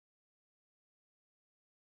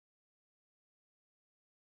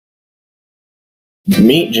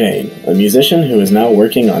Meet Jane, a musician who is now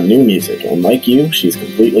working on new music, and like you, she's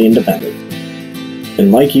completely independent.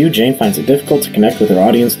 And like you, Jane finds it difficult to connect with her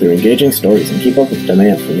audience through engaging stories and keep up with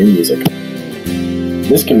demand for new music.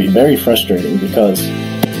 This can be very frustrating because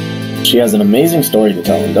she has an amazing story to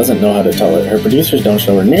tell and doesn't know how to tell it. Her producers don't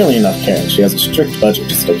show her nearly enough care, and she has a strict budget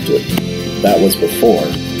to stick to. That was before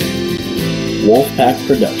Wolfpack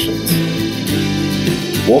Productions.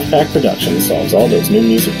 Wolfpack Productions solves all those new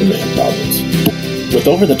music demand problems. With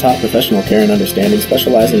over-the-top professional care and understanding,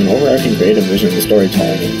 specializing in overarching creative vision and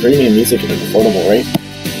storytelling, and premium music at an affordable rate,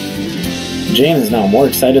 Jane is now more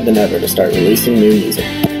excited than ever to start releasing new music.